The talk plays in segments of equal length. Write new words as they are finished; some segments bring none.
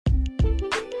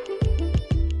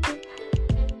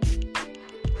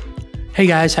Hey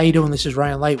guys, how you doing? This is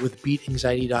Ryan Light with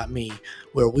BeatAnxiety.me,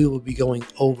 where we will be going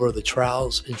over the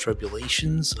trials and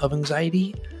tribulations of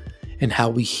anxiety and how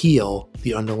we heal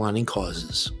the underlying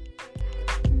causes.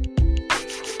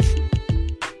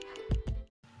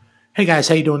 Hey guys,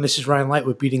 how you doing? This is Ryan Light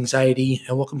with Beat Anxiety,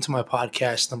 and welcome to my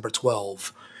podcast number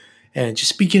 12. And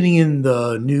just beginning in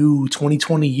the new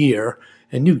 2020 year,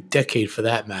 a new decade for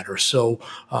that matter. So,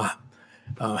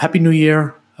 Happy New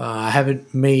Year. I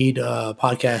haven't made a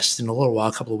podcast in a little while,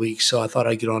 a couple of weeks, so I thought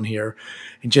I'd get on here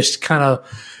and just kind of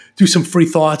do some free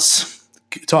thoughts,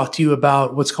 talk to you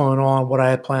about what's going on, what I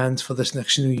have plans for this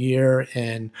next new year,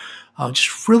 and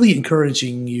just really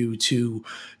encouraging you to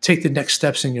take the next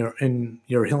steps in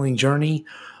your healing journey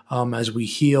as we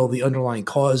heal the underlying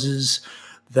causes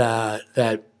that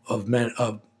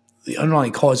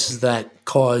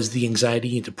cause the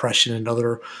anxiety and depression and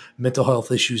other mental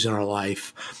health issues in our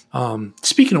life.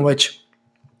 Speaking of which,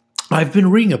 I've been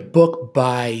reading a book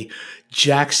by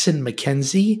Jackson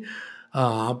McKenzie.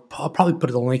 I'll probably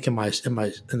put the link in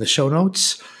the show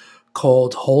notes,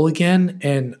 called Whole Again.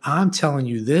 And I'm telling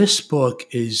you, this book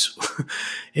is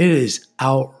it is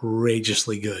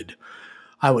outrageously good.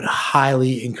 I would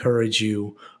highly encourage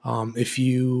you, if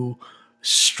you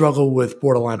struggle with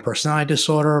borderline personality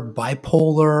disorder,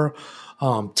 bipolar,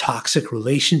 toxic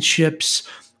relationships,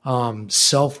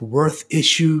 self-worth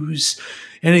issues,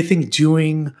 anything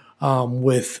doing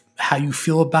with how you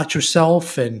feel about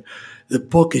yourself. And the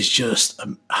book is just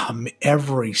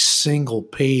every single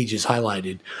page is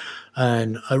highlighted.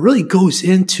 And it really goes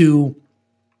into,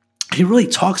 he really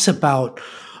talks about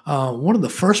one of the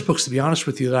first books, to be honest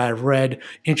with you, that I've read.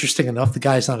 Interesting enough, the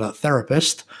guy's not a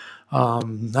therapist,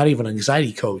 not even an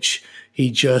anxiety coach.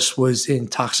 He just was in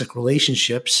toxic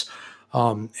relationships,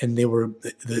 and they were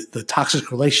the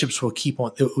toxic relationships will keep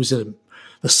on.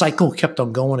 The cycle kept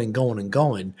on going and going and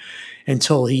going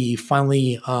until he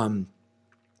finally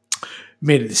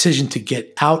made a decision to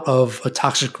get out of a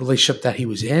toxic relationship that he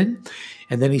was in,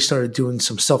 and then he started doing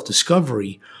some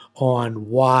self-discovery on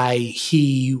why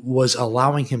he was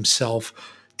allowing himself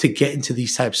to get into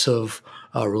these types of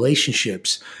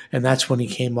relationships. And that's when he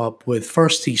came up with,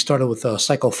 first he started with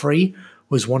Cycle Free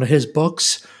was one of his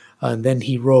books. And then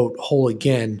he wrote Whole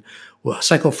Again. Well,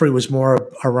 Cycle Free was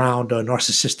more around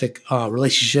narcissistic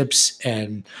relationships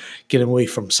and getting away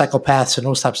from psychopaths and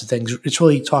those types of things. It's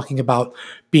really talking about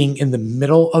being in the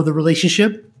middle of the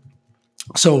relationship.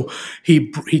 So he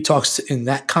talks in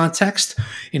that context.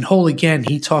 In Whole Again,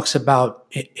 he talks about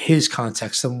his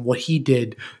context and what he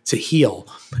did to heal.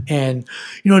 And,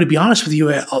 to be honest with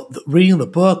you, reading the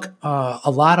book,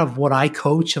 a lot of what I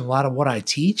coach and a lot of what I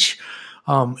teach,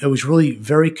 it was really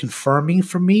very confirming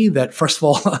for me that, first of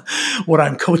all, what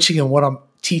I'm coaching and what I'm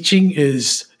teaching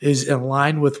is in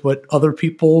line with what other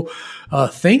people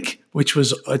think,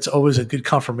 it's always a good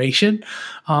confirmation.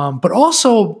 But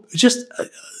also just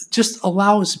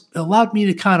allowed me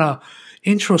to kind of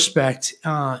introspect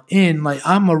in, like,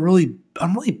 I'm really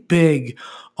big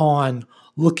on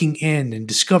looking in and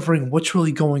discovering what's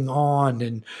really going on.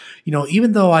 And,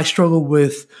 even though I struggle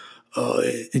with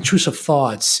intrusive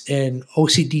thoughts and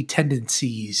OCD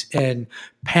tendencies and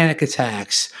panic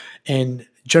attacks and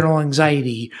general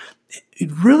anxiety,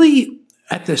 it really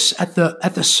at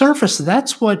the surface,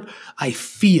 that's what I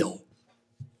feel.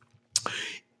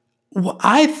 Well,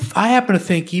 I happen to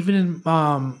think, even in in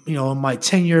my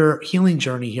 10-year healing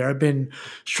journey here, I've been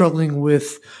struggling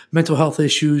with mental health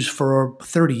issues for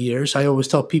 30 years. I always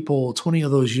tell people 20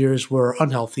 of those years were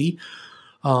unhealthy,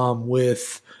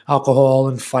 with alcohol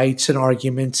and fights and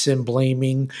arguments and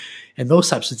blaming and those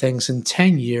types of things. And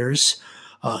 10 years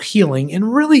healing,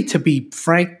 and really, to be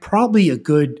frank, probably a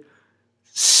good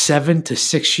 7 to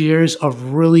 6 years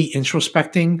of really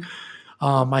introspecting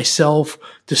myself,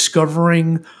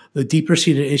 discovering the deeper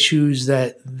seated issues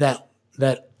that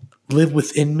live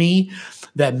within me,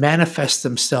 that manifest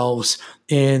themselves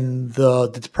in the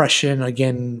depression,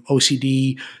 again,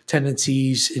 OCD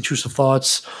tendencies, intrusive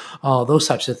thoughts, those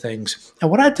types of things.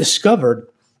 And what I've discovered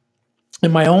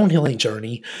in my own healing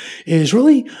journey is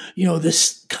really,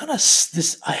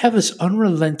 I have this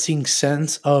unrelenting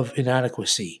sense of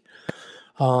inadequacy.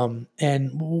 And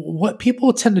what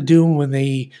people tend to do when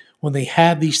they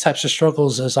have these types of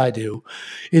struggles, as I do,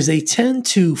 is they tend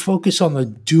to focus on the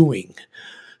doing.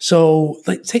 So,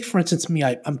 like, take for instance me,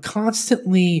 I'm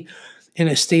constantly in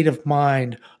a state of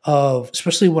mind of,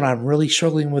 especially when I'm really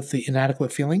struggling with the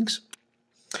inadequate feelings,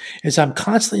 is I'm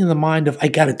constantly in the mind of, I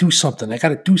got to do something. I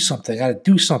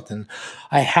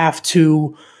have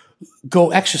to go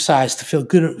exercise to feel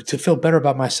good, to feel better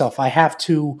about myself. I have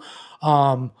to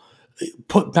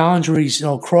put boundaries,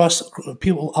 cross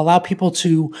people, allow people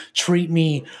to treat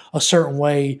me a certain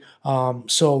way.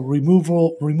 So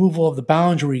removal of the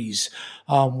boundaries,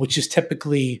 which is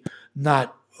typically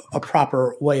not a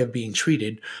proper way of being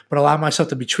treated, but allow myself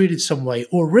to be treated some way,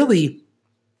 or really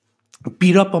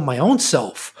beat up on my own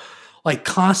self, like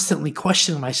constantly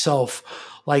questioning myself,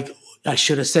 like I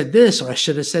should have said this or I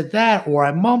should have said that, or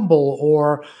I mumble,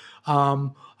 or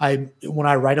when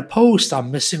I write a post,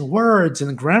 I'm missing words and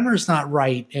the grammar's not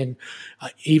right. And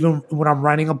even when I'm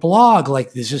writing a blog,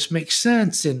 like, does this make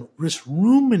sense? And just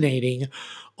ruminating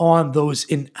on those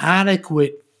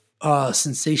inadequate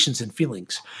sensations and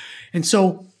feelings. And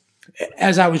so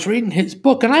as I was reading his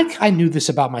book, and I knew this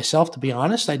about myself, to be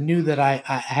honest, I knew that I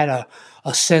had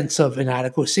a sense of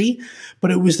inadequacy, but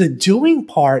it was the doing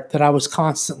part that I was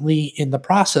constantly in the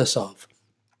process of.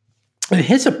 And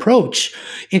his approach,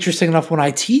 interesting enough, when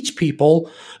I teach people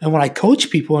and when I coach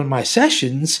people in my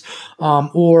sessions,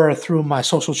 or through my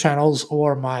social channels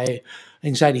or my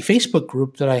anxiety Facebook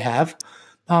group that I have,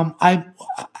 I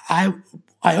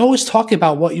always talk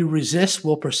about what you resist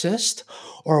will persist,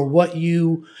 or what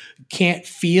you can't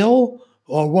feel,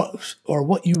 or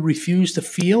what you refuse to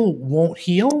feel won't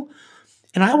heal.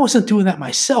 And I wasn't doing that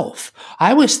myself.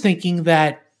 I was thinking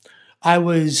that I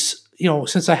was,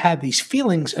 since I had these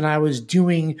feelings and I was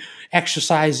doing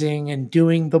exercising and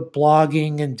doing the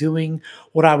blogging and doing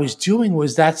what I was doing,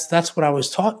 was that's what I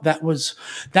was taught.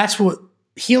 That's what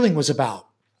healing was about.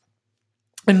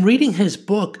 And reading his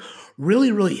book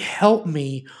really, really helped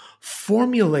me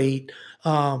formulate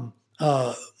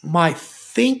my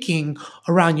thinking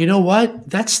around, what?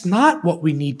 That's not what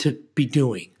we need to be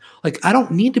doing. Like, I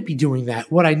don't need to be doing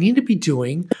that. What I need to be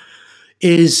doing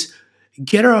is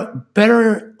get a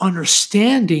better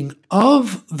understanding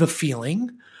of the feeling,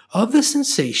 of the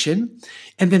sensation,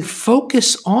 and then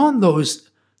focus on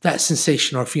that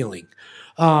sensation or feeling.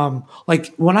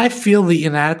 Like when I feel the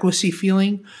inadequacy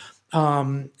feeling,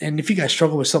 and if you guys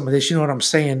struggle with some of this, you know what I'm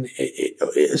saying?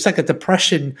 It's like a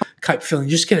depression type feeling.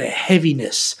 You just get a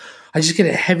heaviness. I just get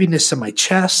a heaviness in my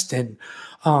chest, and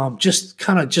just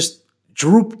kind of just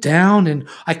droop down, and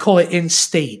I call it in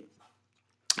state.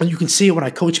 And you can see it when I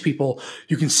coach people.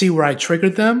 You can see where I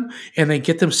triggered them and they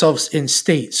get themselves in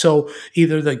state. So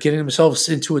either they're getting themselves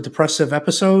into a depressive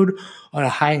episode, or a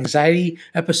high anxiety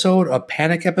episode, a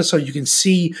panic episode. You can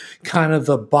see kind of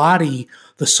the body,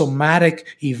 the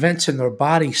somatic events in their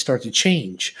body start to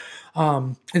change.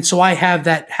 And so I have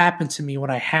that happen to me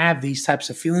when I have these types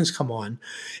of feelings come on.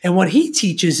 And what he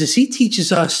teaches is he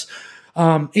teaches us,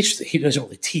 he doesn't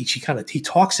really teach, he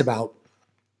talks about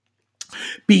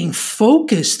being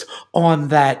focused on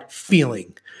that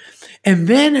feeling. And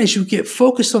then as you get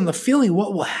focused on the feeling,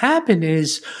 what will happen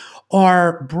is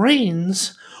our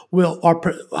brains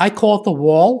I call it the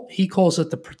wall, he calls it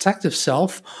the protective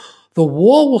self. The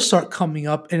wall will start coming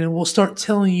up and it will start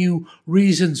telling you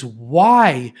reasons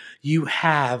why you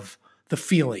have the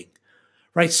feeling,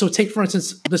 right? So take, for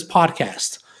instance, this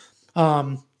podcast.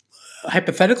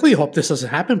 Hypothetically, I hope this doesn't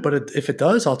happen, but if it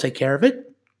does, I'll take care of it.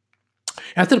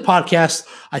 After the podcast,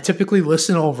 I typically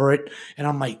listen over it and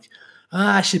I'm like,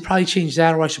 I should probably change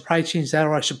that, or I should probably change that,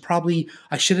 or I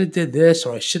should have did this,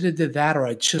 or I should have did that, or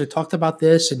I should have talked about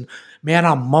this. And man,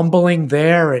 I'm mumbling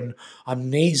there and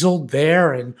I'm nasaled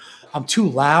there and I'm too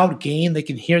loud, gain. They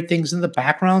can hear things in the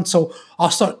background. So I'll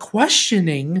start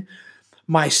questioning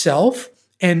myself.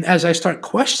 And as I start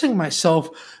questioning myself,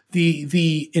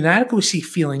 the inadequacy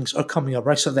feelings are coming up,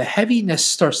 right? So the heaviness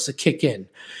starts to kick in.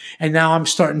 And now I'm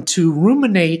starting to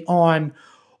ruminate on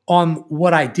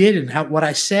what I did and what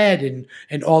I said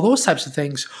and all those types of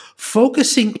things,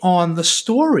 focusing on the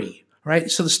story, right?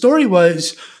 So the story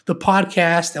was the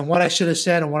podcast and what I should have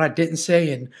said and what I didn't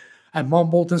say. And I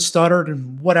mumbled and stuttered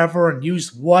and whatever and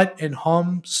used what and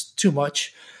hums too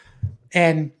much.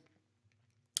 And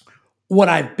what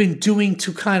I've been doing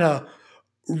to kind of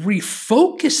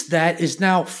refocus that is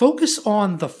now focus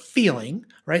on the feeling,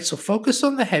 right? So focus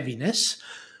on the heaviness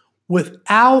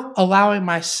without allowing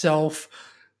myself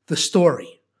the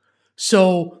story.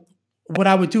 So what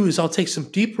I would do is I'll take some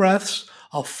deep breaths.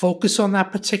 I'll focus on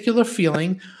that particular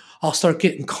feeling. I'll start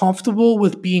getting comfortable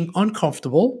with being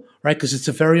uncomfortable, right? Because it's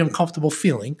a very uncomfortable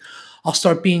feeling. I'll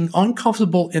start being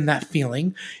uncomfortable in that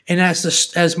feeling. And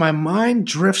as my mind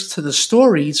drifts to the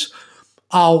stories,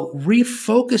 I'll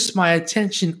refocus my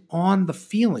attention on the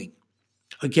feeling.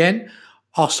 Again,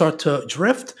 I'll start to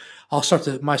drift.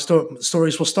 My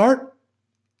stories will start,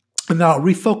 and then I'll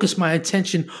refocus my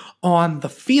attention on the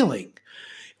feeling.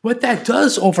 What that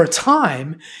does over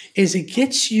time is it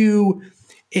gets you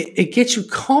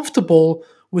comfortable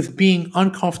with being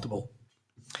uncomfortable.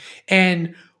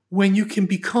 And when you can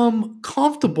become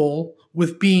comfortable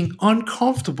with being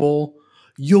uncomfortable,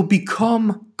 you'll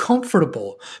become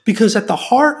comfortable, because at the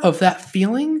heart of that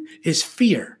feeling is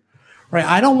fear, right?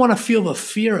 I don't want to feel the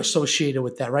fear associated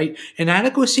with that, right?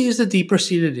 Inadequacy is the deeper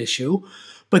seated issue,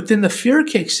 but then the fear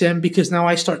kicks in because now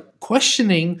I start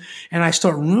questioning and I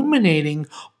start ruminating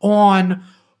on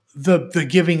the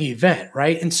giving event,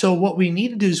 right? And so what we need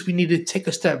to do is we need to take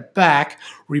a step back,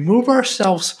 remove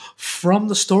ourselves from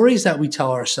the stories that we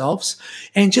tell ourselves,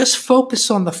 and just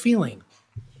focus on the feeling.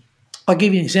 I'll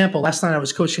give you an example. Last night I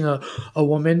was coaching a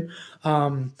woman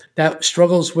that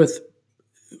struggles with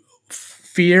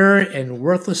fear and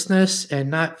worthlessness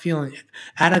and not feeling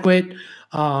adequate,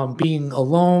 being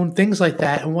alone, things like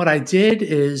that. And what I did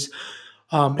is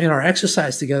in our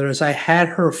exercise together is I had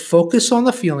her focus on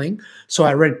the feeling. So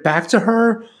I read back to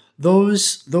her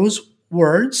those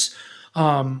words.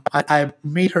 I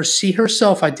made her see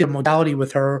herself. I did a modality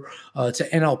with her. It's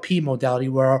an NLP modality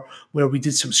where we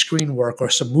did some screen work or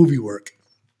some movie work.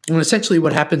 And essentially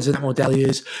what happens in that modality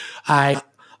is I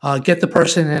get the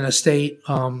person in a state.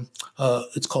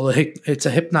 It's called it's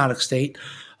a hypnotic state,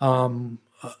 and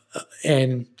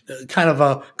kind of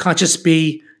a conscious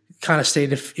B kind of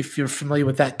state, if you're familiar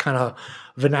with that kind of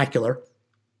vernacular.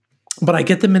 But I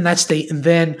get them in that state, and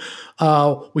then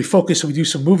we focus. We do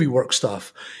some movie work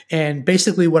stuff, and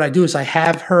basically what I do is I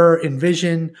have her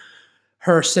envision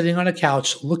her sitting on a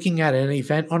couch, looking at an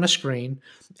event on a screen,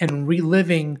 and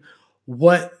reliving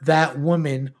what that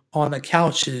woman on the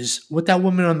couch is, what that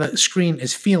woman on the screen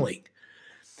is feeling.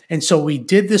 And so we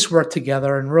did this work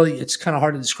together, and really it's kind of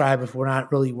hard to describe if we're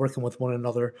not really working with one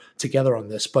another together on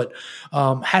this, but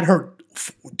had her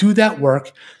do that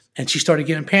work, and she started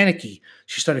getting panicky.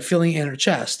 She started feeling in her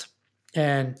chest.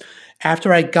 And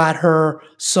after I got her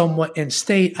somewhat in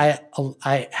state,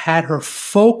 I had her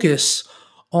focus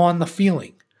on the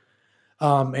feeling.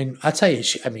 And I tell you,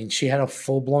 she had a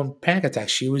full blown panic attack.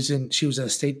 She was in a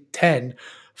state 10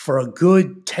 for a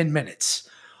good 10 minutes.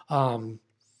 And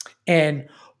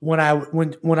when I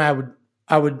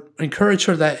would encourage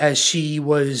her that as she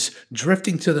was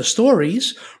drifting to the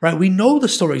stories, right? We know the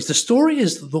stories. The story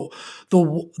is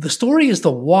the story is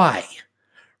the why.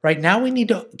 Right now we need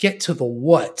to get to the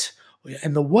what.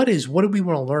 And the what is, what do we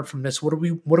want to learn from this? What do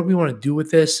we want to do with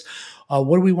this?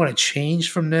 What do we want to change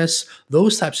from this?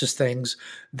 Those types of things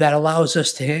that allows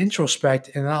us to introspect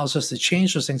and allows us to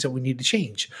change those things that we need to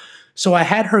change. So I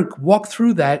had her walk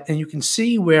through that, and you can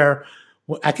see where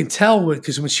I can tell,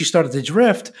 because when she started to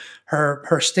drift,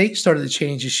 her state started to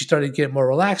change and she started getting more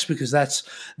relaxed, because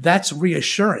that's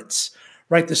reassurance,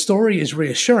 right? The story is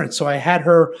reassurance. So I had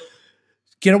her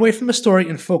get away from the story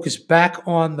and focus back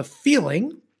on the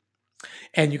feeling,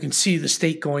 and you can see the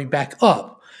state going back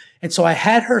up. And so I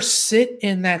had her sit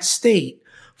in that state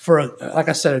for, like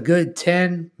I said, a good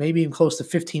 10, maybe even close to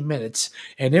 15 minutes,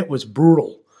 and it was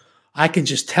brutal. I can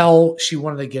just tell she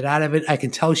wanted to get out of it. I can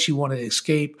tell she wanted to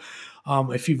escape.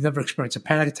 If you've never experienced a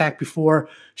panic attack before,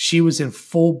 she was in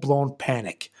full-blown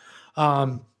panic.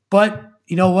 But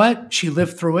you know what? She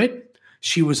lived through it.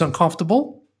 She was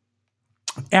uncomfortable.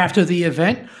 After the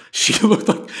event, she looked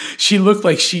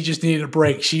like she just needed a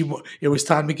break. It was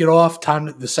time to get off.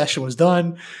 The session was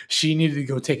done. She needed to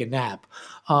go take a nap.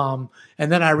 And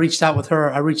then I reached out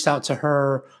to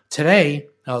her today.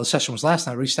 The session was last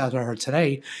night. I reached out to her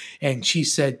today, and she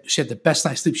said she had the best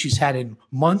night's sleep she's had in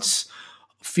months.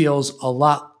 Feels a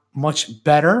lot much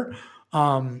better.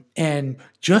 And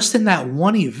just in that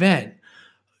one event,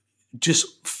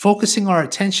 just focusing our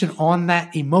attention on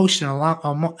that emotion,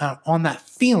 on that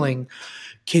feeling,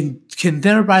 can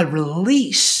thereby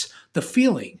release the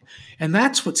feeling. And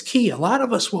that's what's key. A lot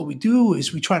of us, what we do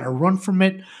is we try to run from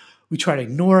it. We try to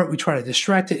ignore it. We try to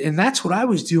distract it. And that's what I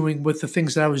was doing with the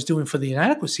things that I was doing for the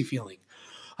inadequacy feeling.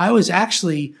 I was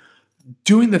actually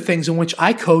doing the things in which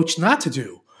I coach not to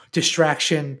do.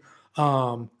 Distraction,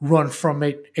 run from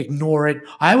it, ignore it.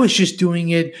 I was just doing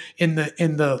it in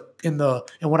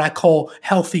what I call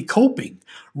healthy coping: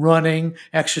 running,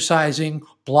 exercising,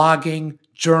 blogging,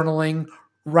 journaling,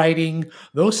 writing,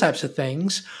 those types of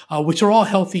things, which are all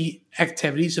healthy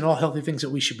activities and all healthy things that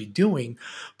we should be doing.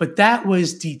 But that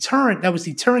was deterrent. That was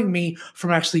deterring me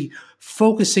from actually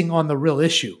focusing on the real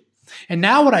issue. And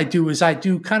now what I do is I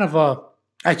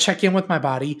check in with my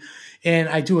body, and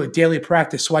I do a daily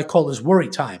practice. So I call this worry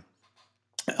time.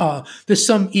 There's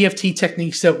some EFT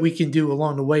techniques that we can do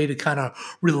along the way to kind of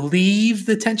relieve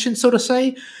the tension, so to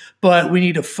say, but we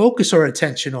need to focus our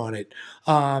attention on it.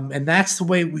 And that's the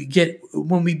way we get,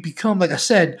 when we become, like I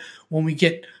said, when we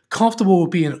get comfortable with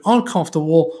being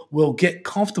uncomfortable, we'll get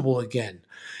comfortable again.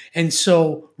 And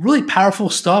so really powerful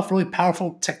stuff, really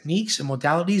powerful techniques and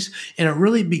modalities. And it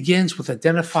really begins with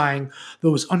identifying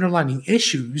those underlying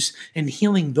issues and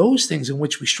healing those things in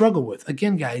which we struggle with.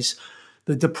 Again, guys,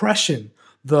 the depression,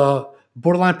 the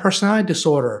borderline personality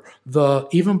disorder, the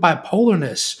even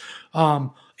bipolarness,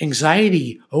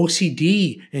 anxiety,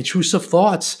 OCD, intrusive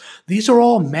thoughts. These are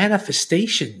all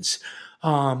manifestations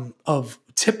of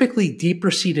typically deeper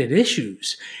seated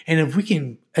issues. And if we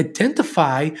can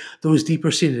identify those deeper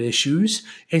seated issues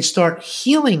and start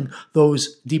healing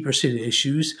those deeper seated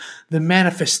issues, the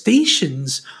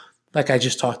manifestations, like I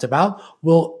just talked about,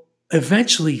 will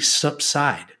eventually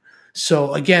subside.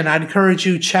 So again, I'd encourage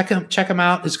you check him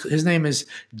out. His name is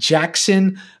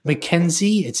Jackson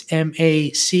McKenzie. It's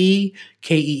MacKenzie.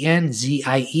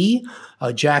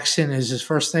 Jackson is his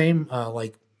first name,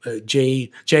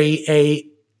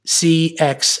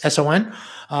 JACXSON.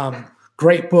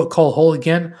 Great book called Whole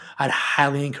Again. I'd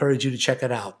highly encourage you to check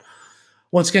it out.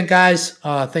 Once again, guys,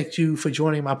 thank you for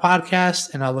joining my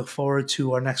podcast, and I look forward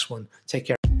to our next one. Take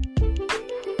care.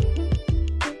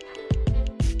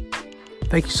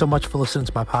 Thank you so much for listening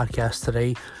to my podcast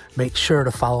today. Make sure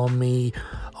to follow me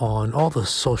on all the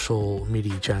social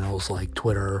media channels like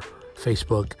Twitter,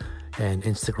 Facebook, and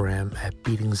Instagram at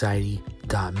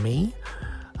beatanxiety.me.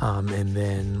 And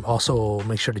then also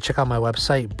make sure to check out my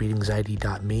website,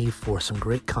 beatanxiety.me, for some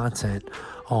great content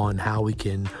on how we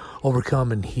can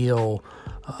overcome and heal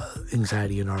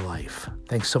anxiety in our life.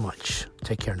 Thanks so much.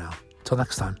 Take care now. Till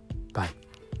next time. Bye.